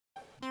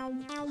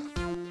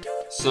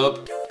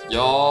Sup,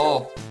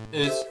 y'all?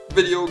 It's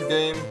video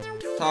game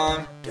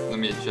time. Let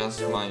me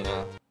adjust my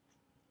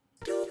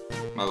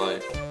my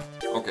life.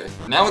 Okay,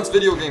 now it's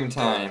video game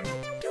time.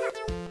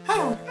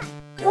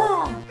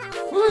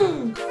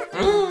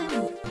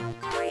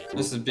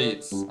 This is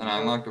Beats, and I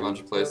unlocked a bunch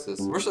of places.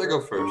 Where should I go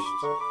first?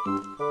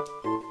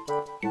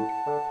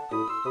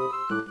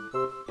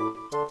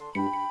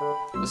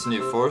 This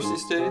new foresty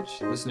stage?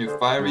 This new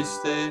fiery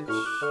stage?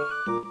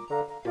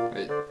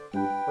 Wait.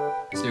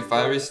 This new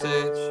fiery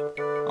stage?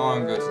 I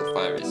want to go to the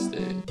fiery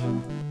stage.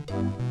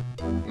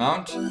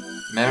 Mount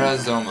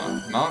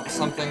Marazoma. Mount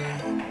something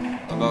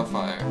about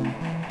fire.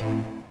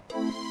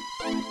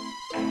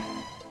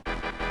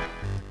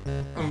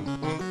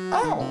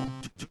 Ow!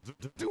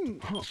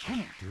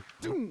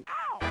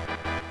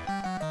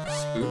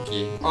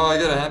 Spooky. Oh, I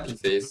got a happy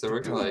face, so we're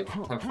gonna like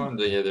have fun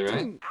together,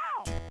 right?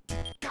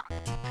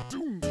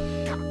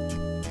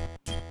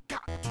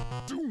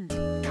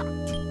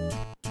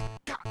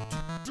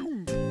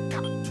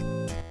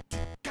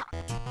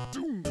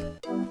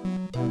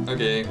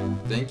 Okay,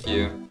 thank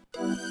you.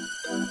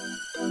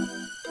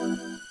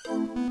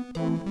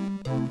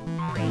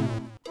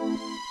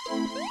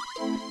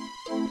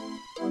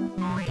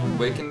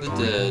 Waken the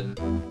dead.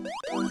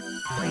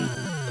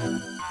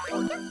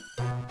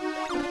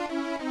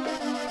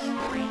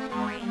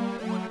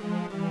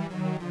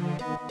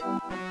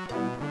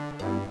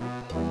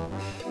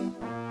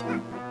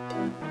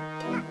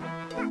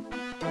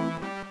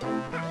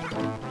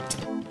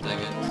 Dang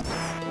it.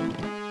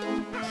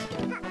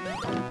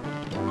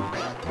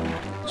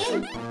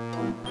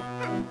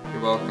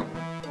 You're welcome.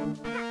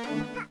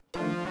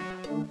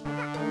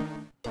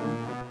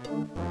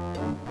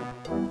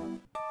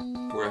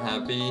 We're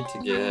happy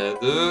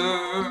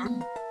together.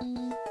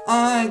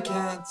 I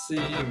can't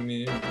see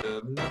me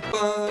love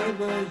nobody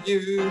but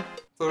you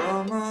for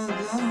all my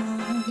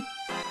life.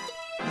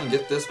 And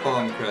get this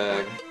bomb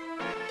crag.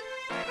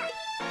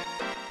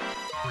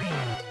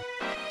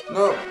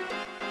 No.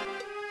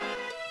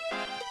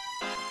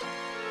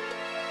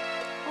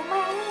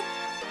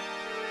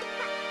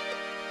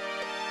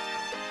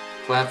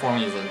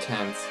 Platforming is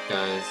intense,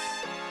 guys.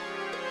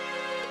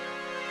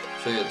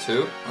 Should I get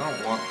 2? I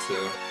don't want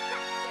to.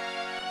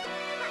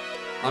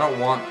 I don't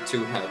want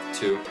to have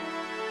 2.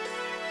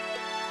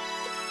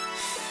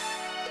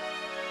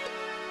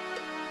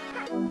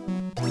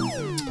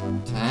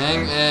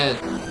 Dang it!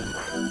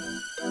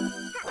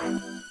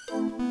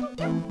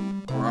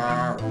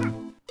 Rawr.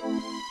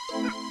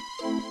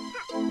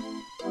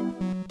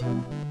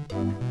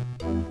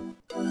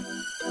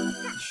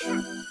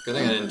 Good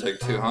thing I didn't take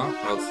 2, huh?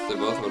 Or else they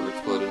both would have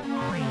exploded.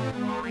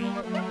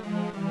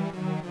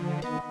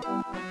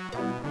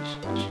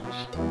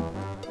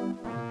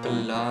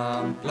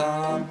 Blah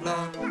blah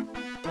blah.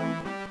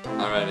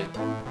 Alrighty.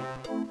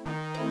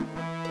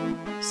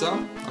 So,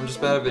 I'm just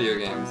bad at video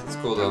games. It's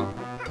cool though.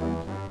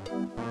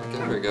 Okay,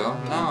 there we go.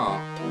 No.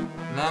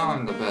 Now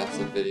I'm the best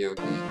at video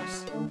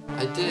games.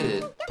 I did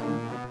it.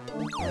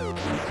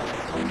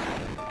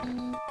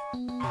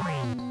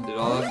 Did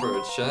all that for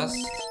a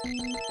chest?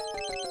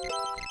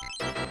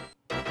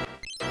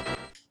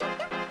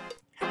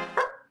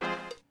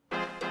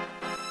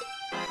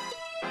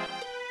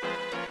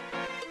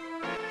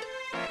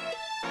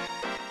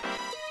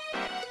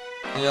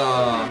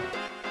 Yeah.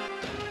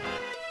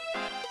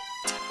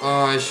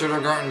 Oh, I should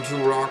have gotten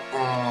 2 rock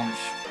bombs.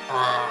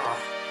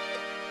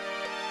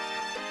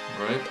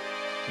 Right?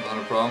 Not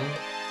a problem.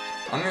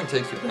 I'm gonna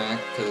take you back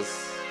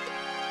because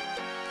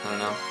I don't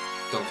know.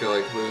 Don't feel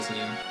like losing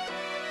you.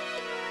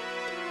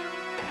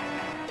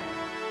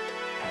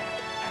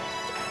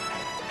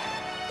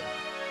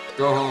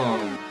 Go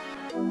home.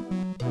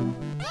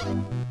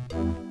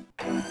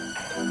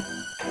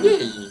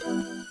 Yay!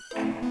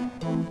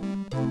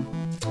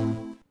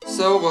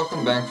 So,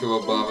 welcome back to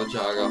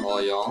ObaboJagga,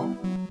 all y'all.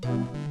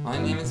 My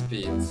name is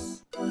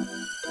Beats,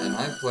 and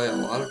I play a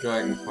lot of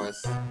Dragon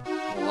Quest,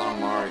 and a lot of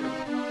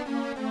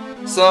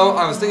Mario. So,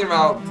 I was thinking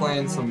about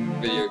playing some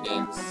video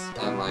games,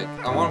 and like,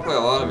 I want to play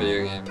a lot of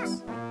video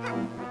games.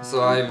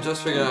 So, I've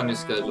just figured out a new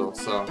schedule,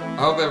 so I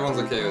hope everyone's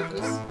okay with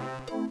this.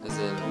 As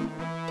in,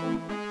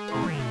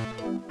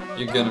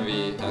 you're gonna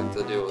have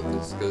to deal with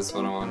this, because it's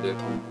what I want to do.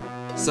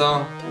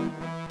 So,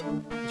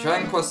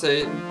 Dragon Quest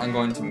 8, I'm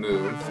going to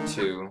move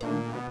to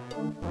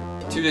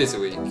 2 days a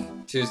week,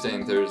 Tuesday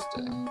and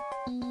Thursday.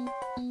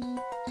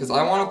 Because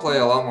I want to play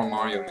a lot more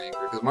Mario Maker,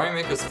 because Mario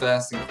Maker is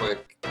fast and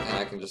quick, and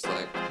I can just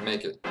like,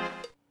 make it.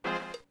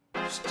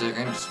 I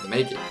can just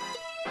make it.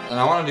 And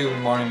I want to do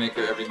Mario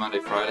Maker every Monday,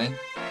 Friday.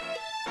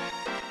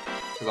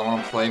 Because I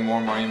want to play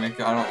more Mario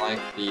Maker. I don't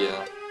like the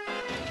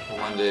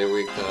 1 day a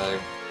week that I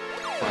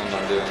planned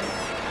on doing.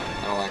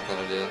 I don't like that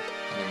idea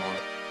anymore.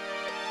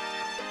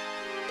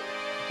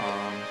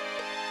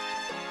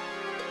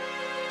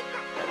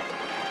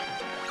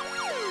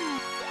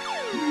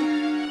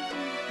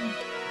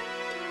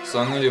 So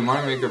I'm gonna do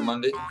Mario Maker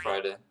Monday and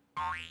Friday.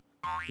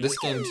 This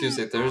game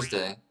Tuesday,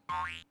 Thursday.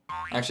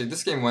 Actually,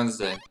 this game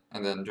Wednesday,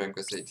 and then Dragon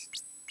Quest 8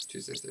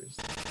 Tuesday,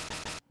 Thursday.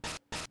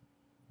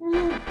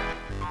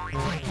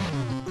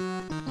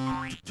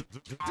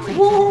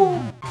 Woo!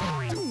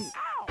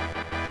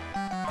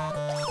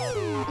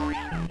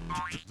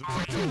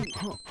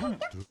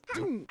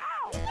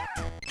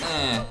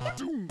 Eh.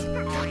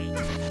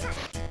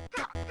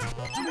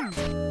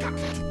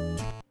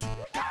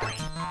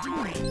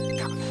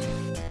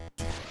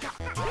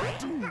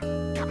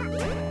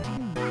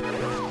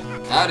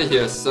 Out of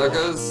here,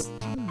 suckers!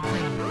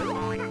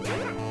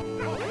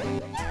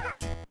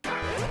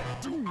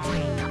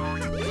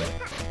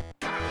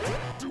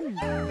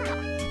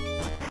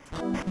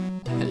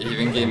 It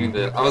even gave me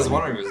the. I was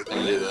wondering if it was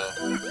gonna do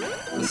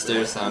the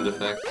stair sound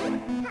effect.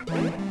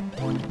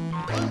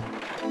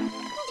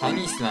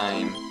 Tiny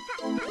slime.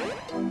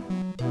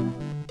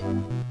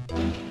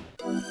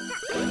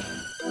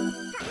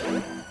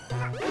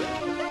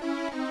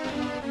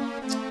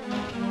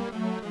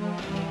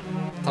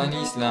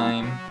 Tiny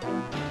slime.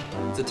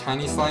 It's a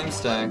tiny slime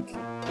stack.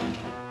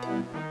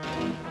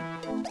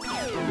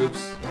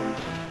 Oops.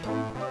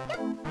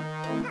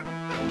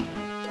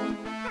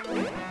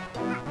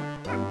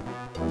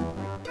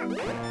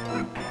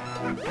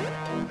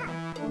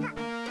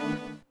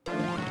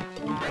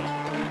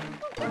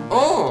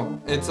 Oh!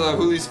 It's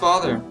Hooli's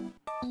father.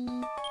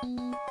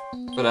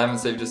 But I haven't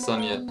saved his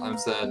son yet. I'm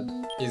sad.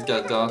 He's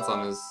got dots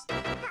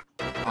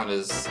on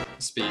his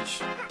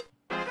speech.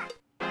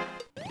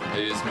 Are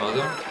you his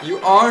mother? You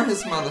are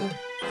his mother!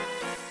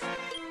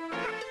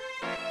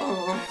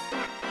 Oh.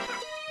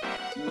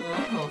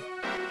 No.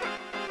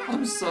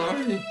 I'm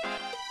sorry.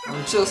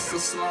 I'm just a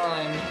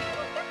slime.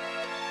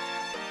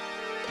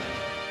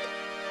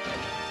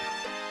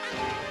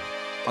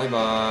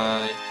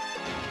 Bye-bye.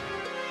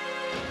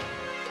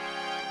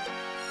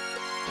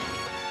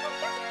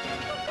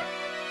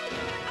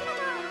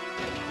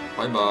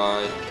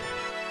 Bye-bye.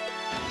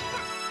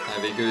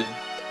 Have a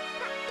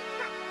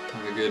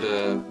good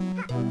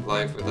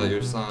life without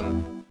your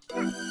son.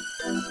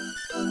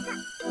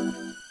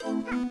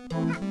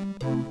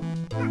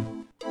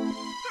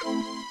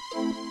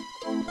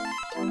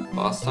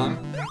 Boss time?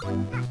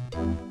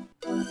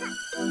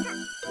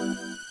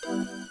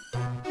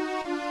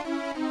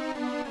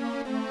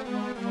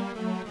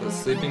 The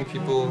sleeping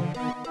people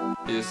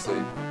be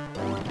asleep.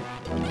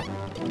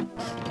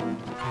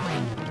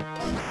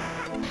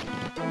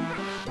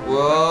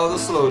 Well, the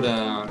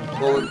slowdown.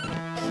 Well,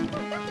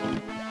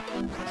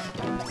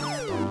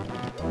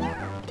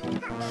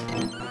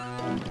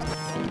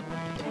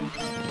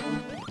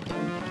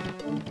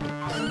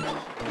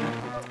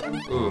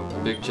 ooh,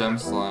 a big gem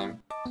slime.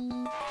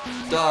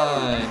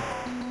 Die!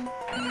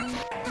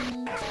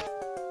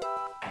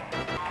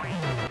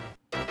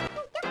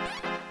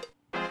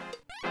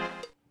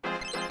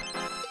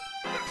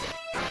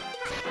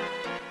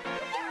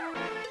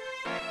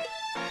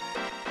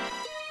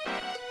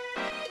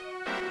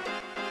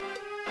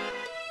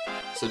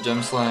 So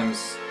gem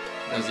slimes,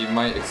 as you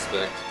might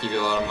expect, give you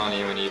a lot of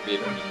money when you beat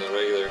them in the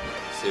regular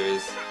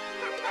series.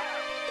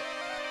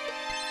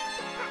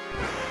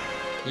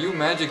 You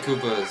Magic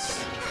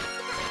Koopas!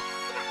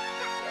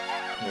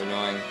 You're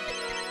annoying.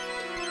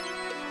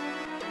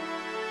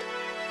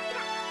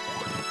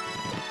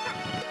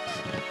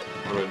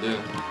 What do I do?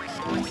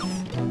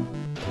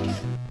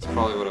 It's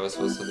probably what I was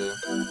supposed to do.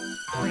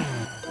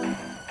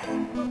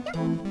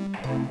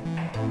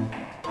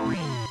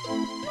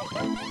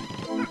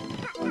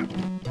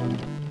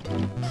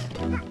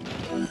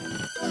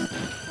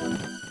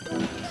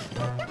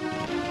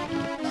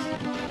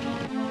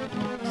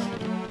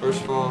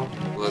 First of all,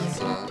 let's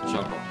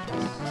jump on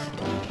this.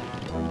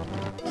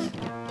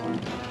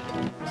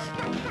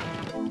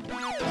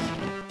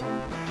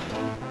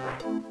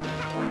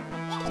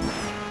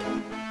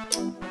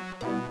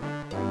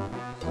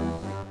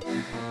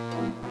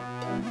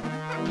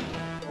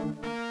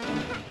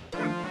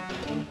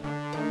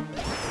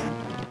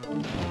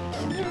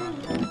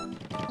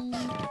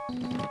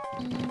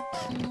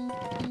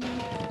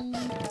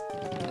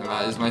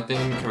 Is my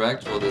thing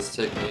correct? Will this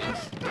take me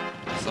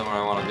somewhere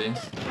I want to be?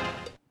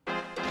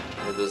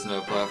 Or there's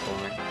no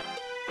platforming?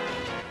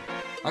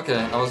 Okay,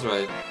 I was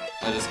right.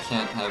 I just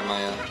can't have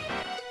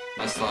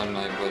my slime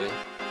knight buddy.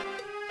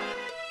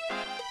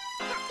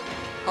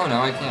 Oh no,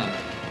 I can.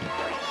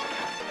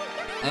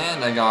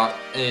 And I got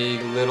a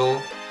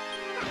little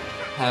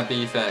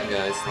happy fat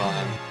guy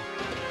slime.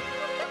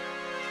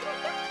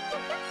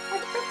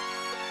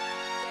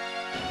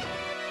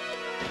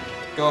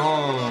 Go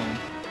home.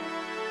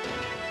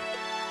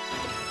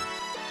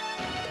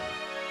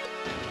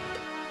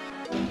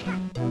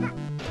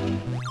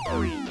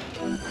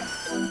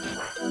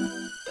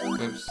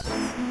 Oops.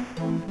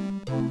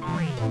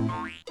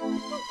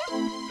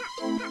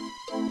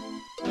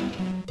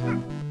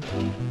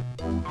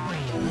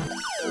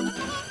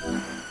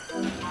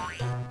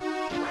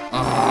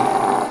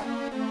 Ah!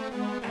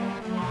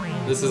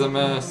 This is a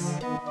mess.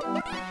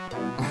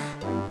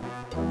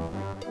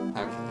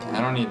 Okay,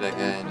 I don't need that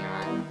guy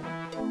anyway.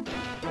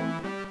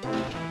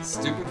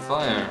 Stupid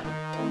fire.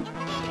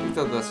 We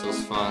thought this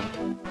was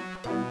fun.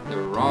 They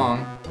were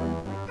wrong.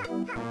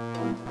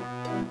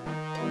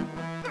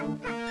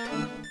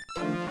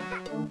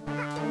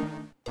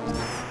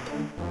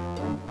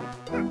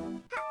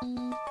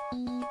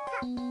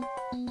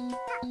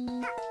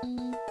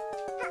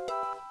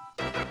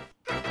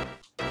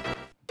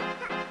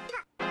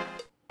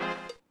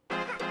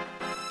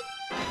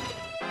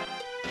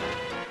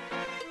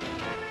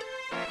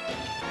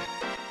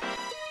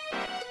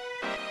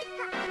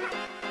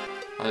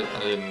 I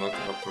didn't look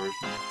it up originally.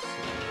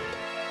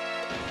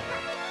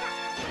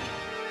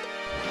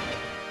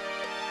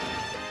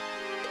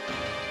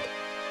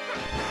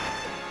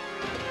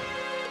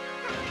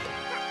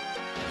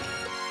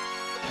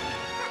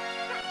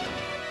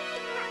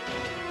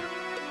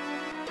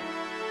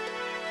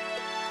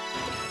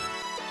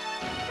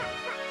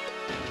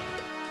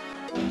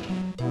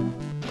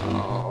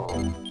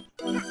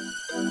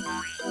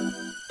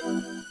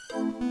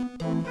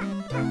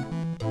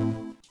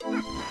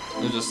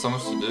 There's just so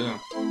much to do.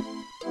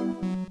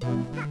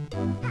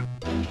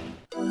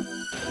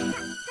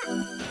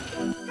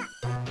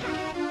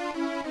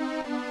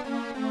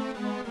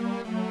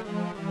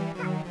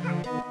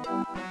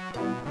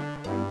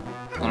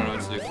 I don't know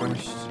what to do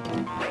first.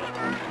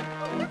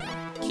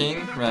 King,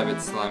 Rabbit,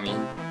 Slimy.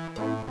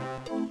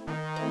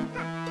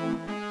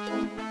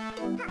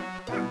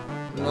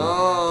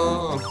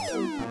 No!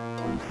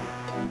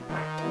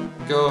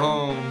 Go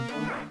home.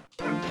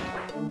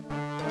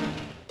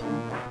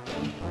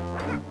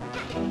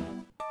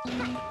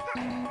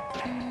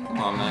 Come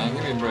on, man,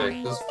 give me a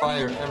break. There's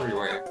fire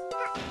everywhere.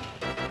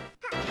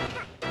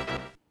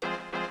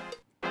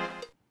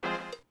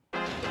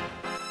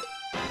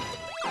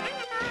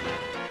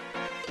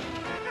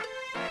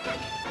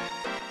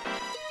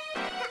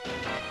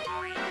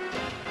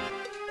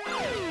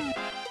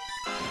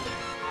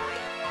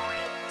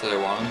 Did I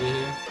want to be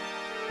here?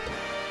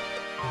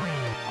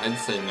 I'd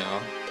say no.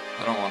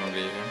 I don't want to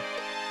be here.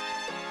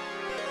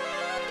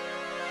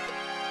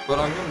 But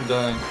I'm gonna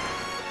die.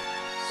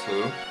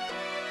 So?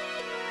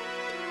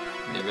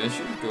 Maybe I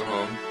should go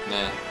home.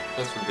 Nah,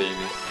 that's for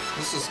babies.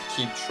 Let's just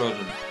keep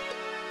trudging.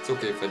 It's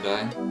okay if I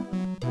die. I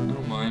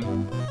don't mind.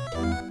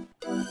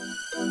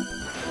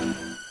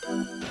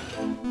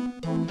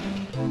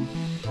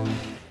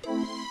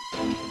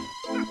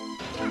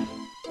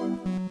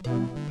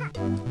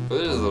 But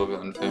it is a little bit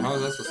unfair. How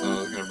is that supposed to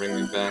know it's gonna bring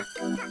me back?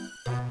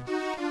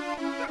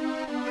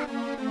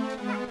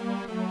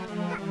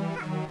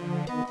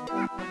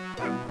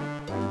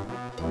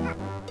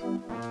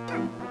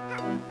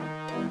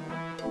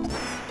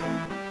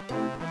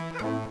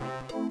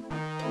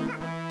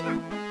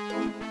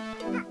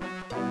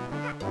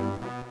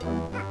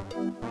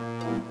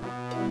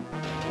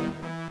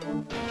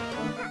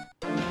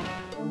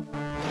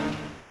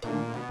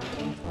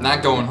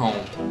 Not going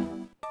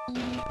home.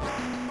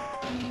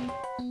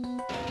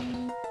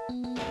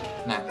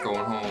 Not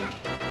going home.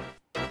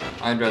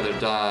 I'd rather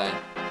die.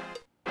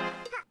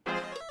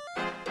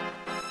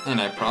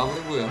 And I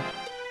probably will.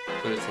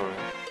 But it's alright.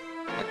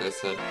 Like I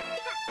said,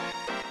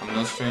 I'm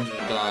no stranger to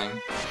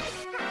dying.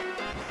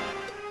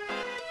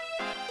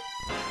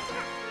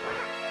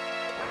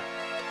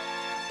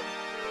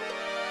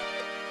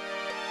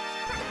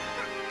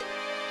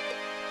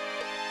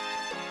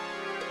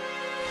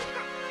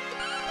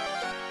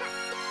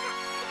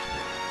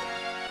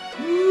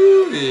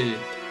 Woo-wee.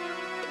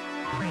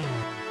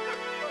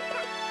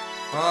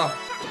 Ah.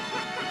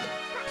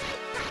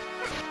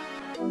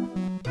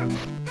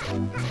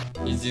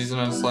 He's using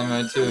on Slime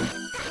Eye too.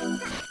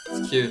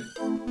 It's cute.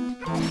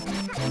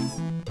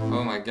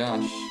 Oh my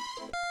gosh.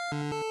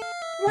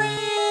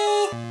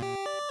 Whee!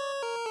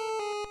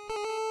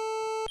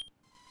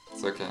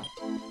 It's okay.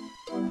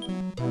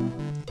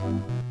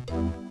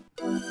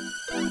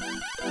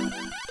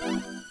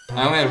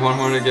 I only had one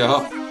more to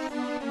go.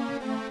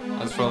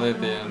 That's probably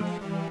at the end.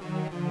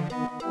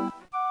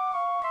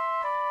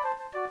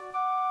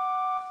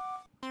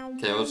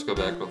 Okay, we'll just go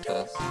back real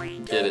fast.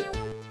 Get it.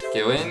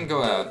 Go in,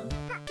 go out.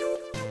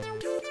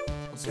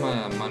 What's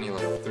my money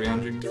like?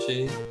 300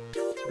 G?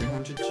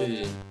 300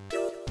 G.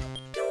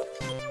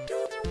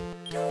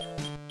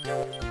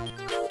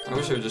 I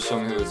wish it would just show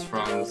me who it's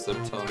from instead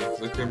of telling me,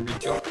 because it could be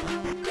joke.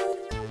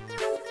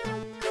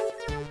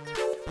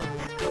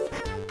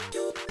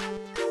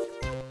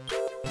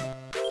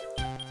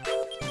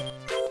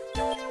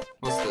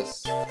 What's this?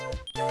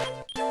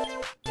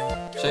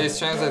 Chase,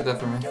 translate that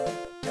for me.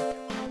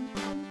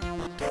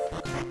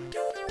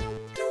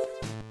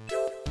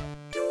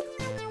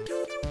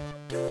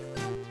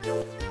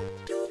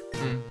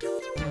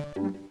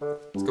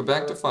 Let's go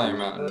back to Fire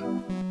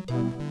Mountain.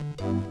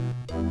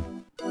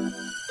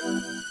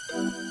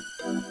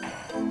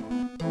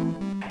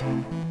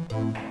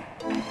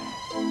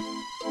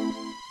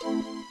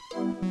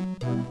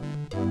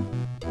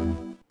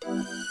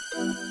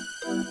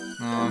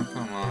 Oh,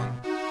 come on.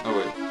 Oh,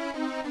 wait.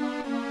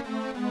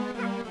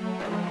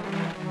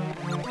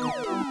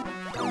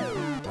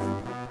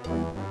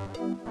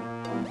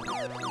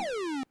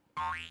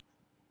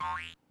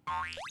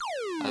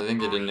 I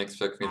think it didn't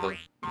expect me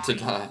to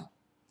die.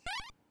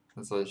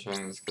 That's why I'm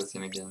showing this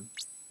cutscene again.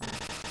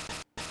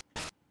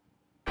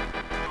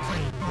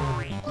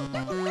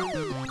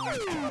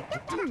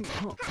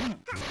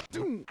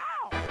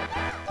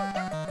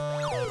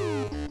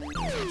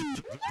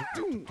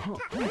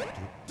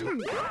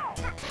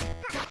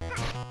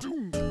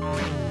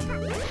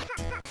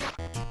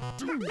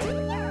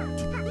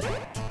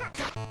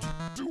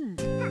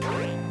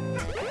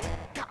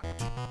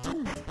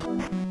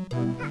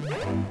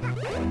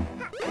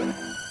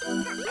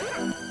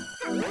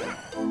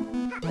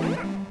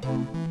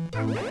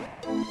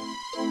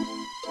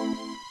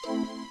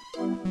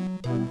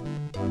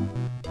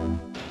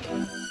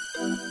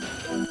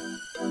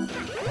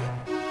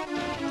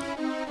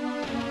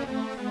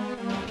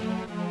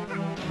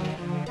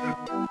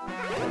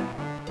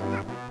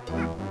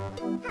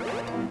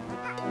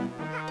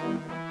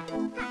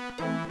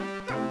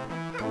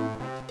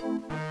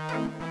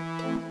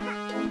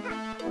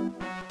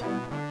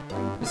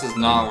 This is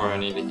not where I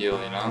need to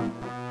heal, you know?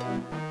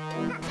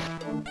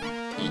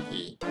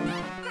 Hee.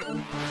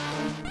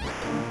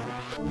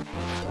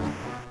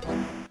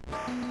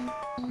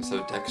 I'm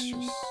so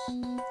dexterous.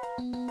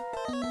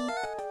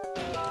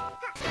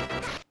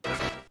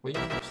 Will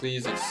you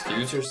please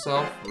excuse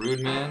yourself,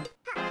 rude man?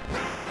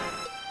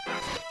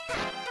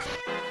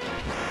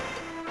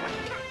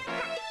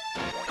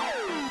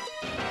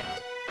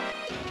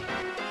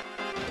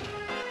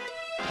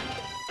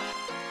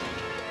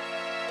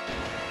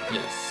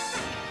 Yes.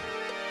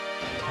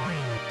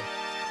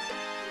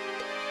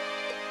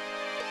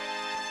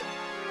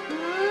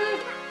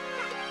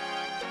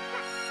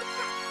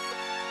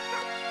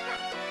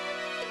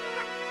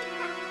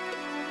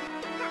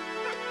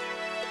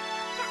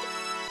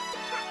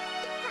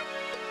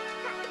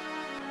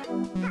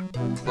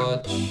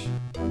 Clutch.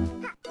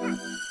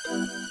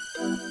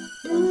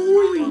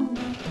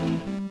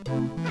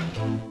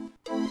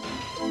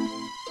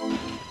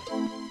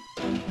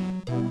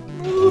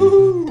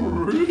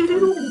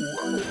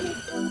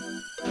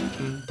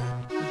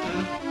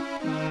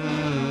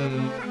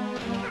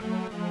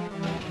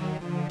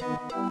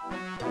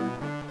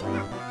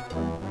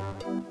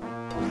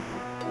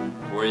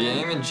 Were you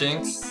aiming,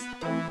 Jinx?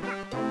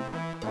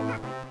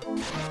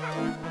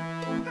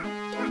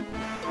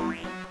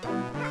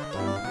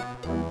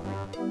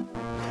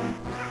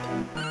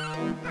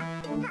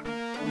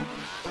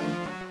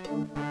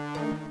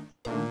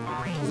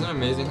 Isn't it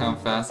amazing how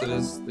fast it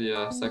is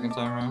the second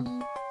time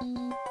around?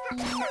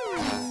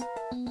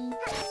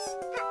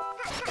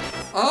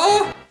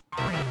 Ah!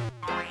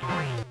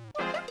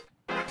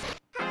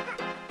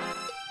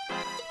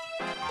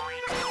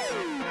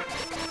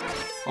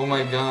 Oh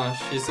my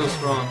gosh, he's so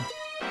strong.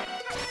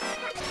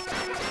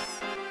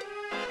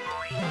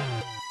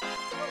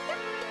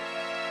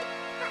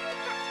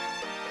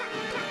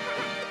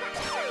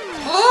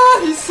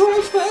 Ah! He's so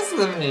much faster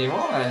than me,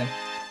 why?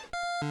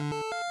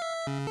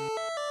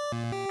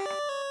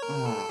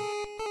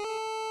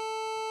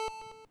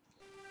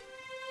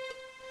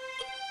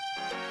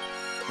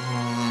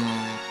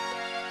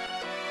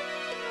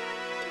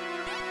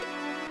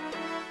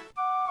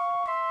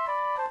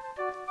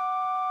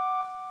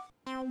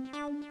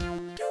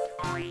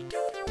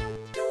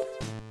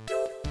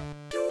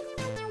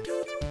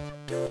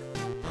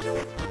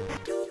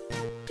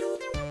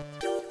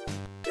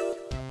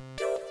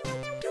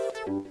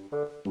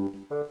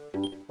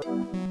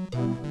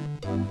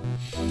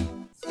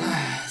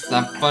 It's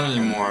not fun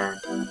anymore,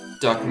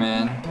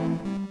 Duckman.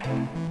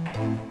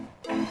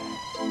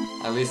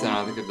 At least I don't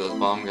have to get those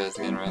bomb guys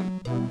again, right?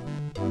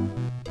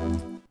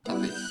 At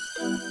least.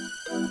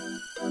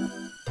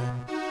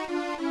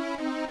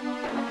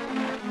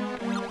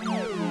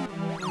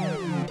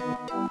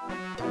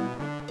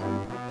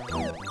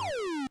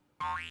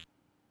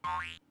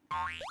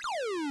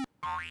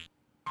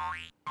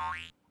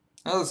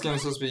 Oh, this game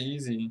is supposed to be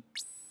easy.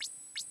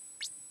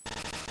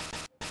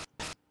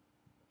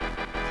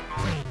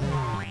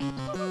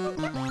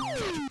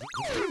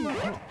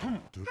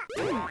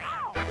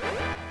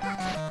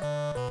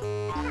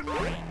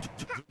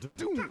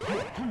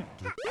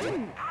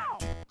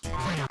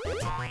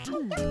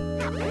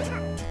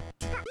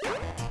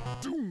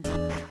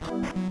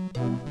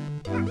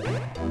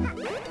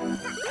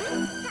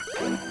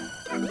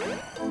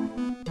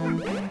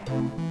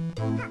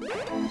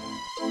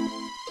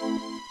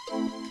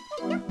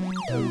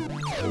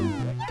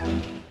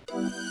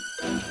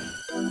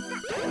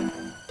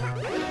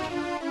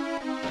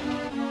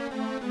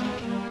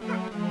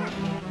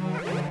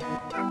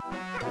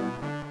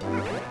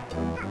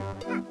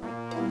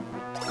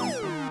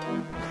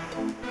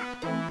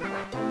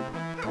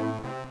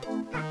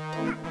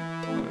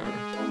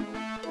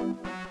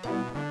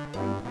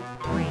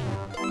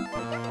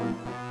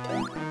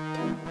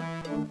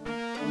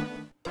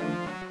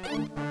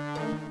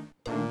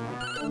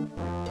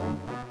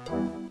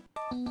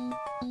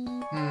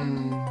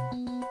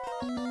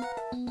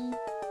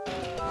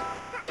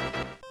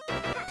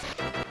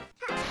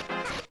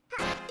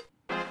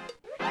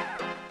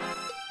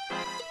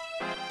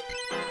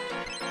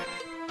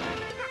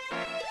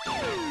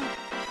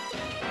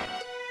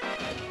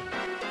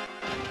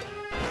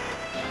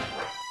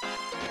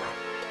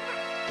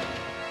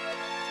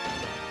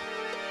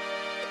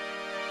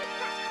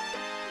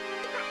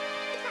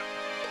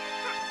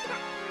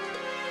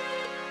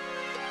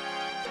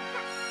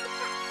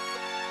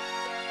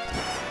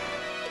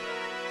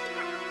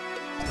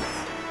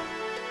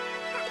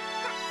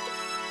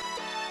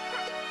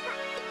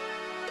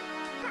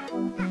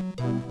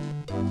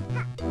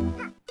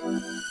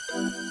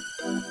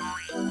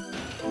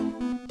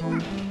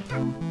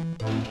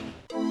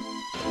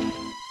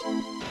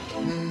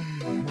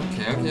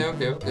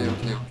 Okay.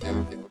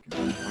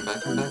 I'm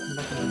back.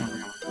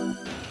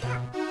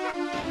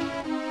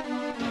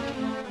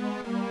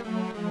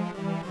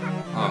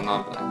 Oh, I'm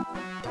not back.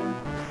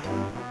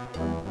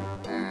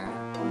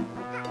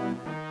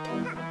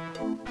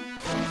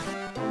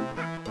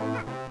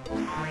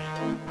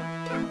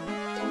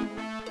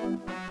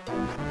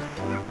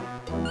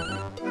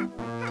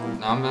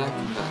 Now I'm back.